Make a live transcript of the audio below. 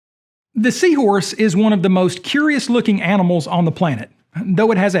The seahorse is one of the most curious-looking animals on the planet.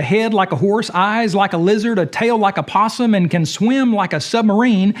 Though it has a head like a horse, eyes like a lizard, a tail like a possum, and can swim like a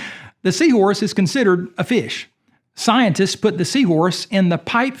submarine, the seahorse is considered a fish. Scientists put the seahorse in the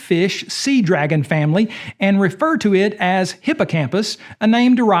pipefish sea dragon family and refer to it as hippocampus, a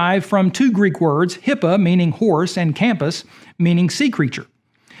name derived from two Greek words, hippa meaning horse and campus meaning sea creature.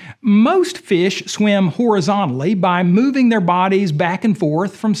 Most fish swim horizontally by moving their bodies back and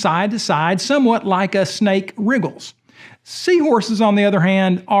forth from side to side, somewhat like a snake wriggles. Seahorses, on the other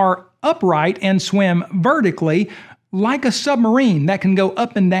hand, are upright and swim vertically like a submarine that can go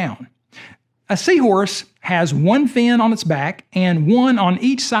up and down. A seahorse has one fin on its back and one on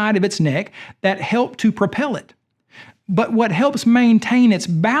each side of its neck that help to propel it. But what helps maintain its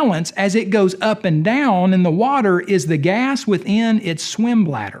balance as it goes up and down in the water is the gas within its swim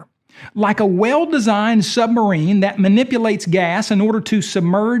bladder. Like a well-designed submarine that manipulates gas in order to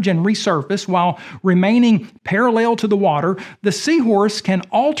submerge and resurface while remaining parallel to the water, the seahorse can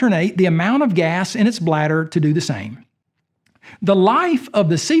alternate the amount of gas in its bladder to do the same. The life of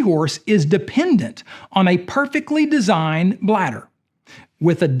the seahorse is dependent on a perfectly designed bladder.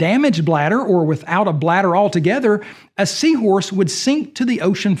 With a damaged bladder or without a bladder altogether, a seahorse would sink to the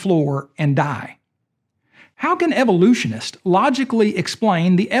ocean floor and die. How can evolutionists logically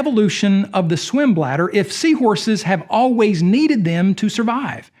explain the evolution of the swim bladder if seahorses have always needed them to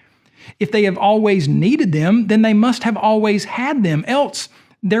survive? If they have always needed them, then they must have always had them, else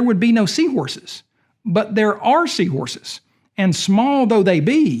there would be no seahorses. But there are seahorses, and small though they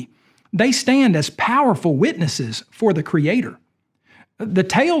be, they stand as powerful witnesses for the Creator. The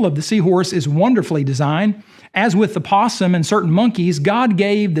tail of the seahorse is wonderfully designed. As with the possum and certain monkeys, God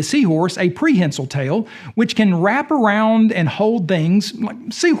gave the seahorse a prehensile tail, which can wrap around and hold things. Like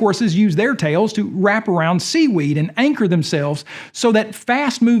seahorses use their tails to wrap around seaweed and anchor themselves so that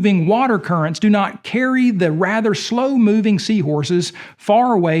fast-moving water currents do not carry the rather slow-moving seahorses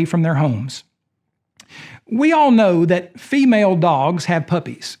far away from their homes. We all know that female dogs have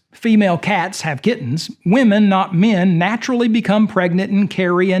puppies. Female cats have kittens. Women, not men, naturally become pregnant and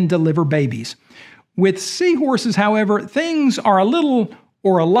carry and deliver babies. With seahorses, however, things are a little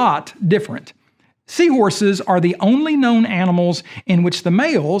or a lot different. Seahorses are the only known animals in which the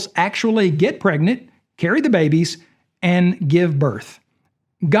males actually get pregnant, carry the babies, and give birth.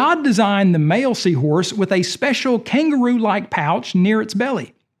 God designed the male seahorse with a special kangaroo-like pouch near its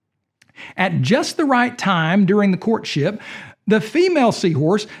belly. At just the right time during the courtship, the female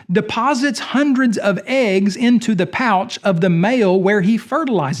seahorse deposits hundreds of eggs into the pouch of the male where he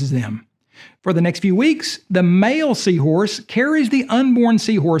fertilizes them. For the next few weeks, the male seahorse carries the unborn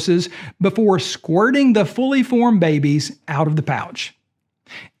seahorses before squirting the fully formed babies out of the pouch.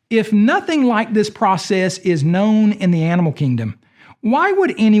 If nothing like this process is known in the animal kingdom, why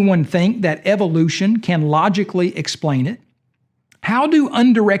would anyone think that evolution can logically explain it? How do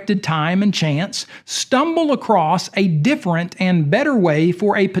undirected time and chance stumble across a different and better way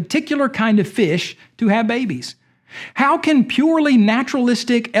for a particular kind of fish to have babies? How can purely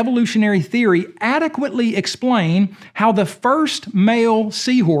naturalistic evolutionary theory adequately explain how the first male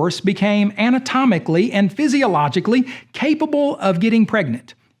seahorse became anatomically and physiologically capable of getting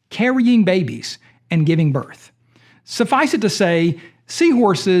pregnant, carrying babies, and giving birth? Suffice it to say,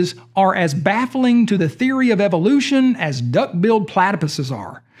 seahorses are as baffling to the theory of evolution as duck-billed platypuses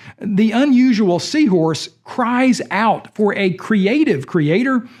are. The unusual seahorse cries out for a creative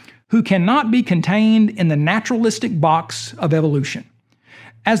creator who cannot be contained in the naturalistic box of evolution.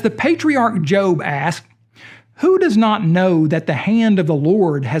 As the patriarch Job asked, "Who does not know that the hand of the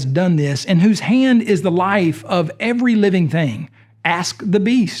Lord has done this, and whose hand is the life of every living thing? Ask the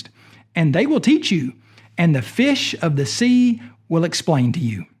beast, and they will teach you, and the fish of the sea will explain to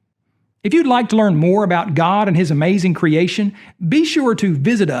you." If you'd like to learn more about God and His amazing creation, be sure to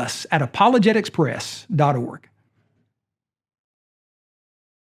visit us at apologeticspress.org.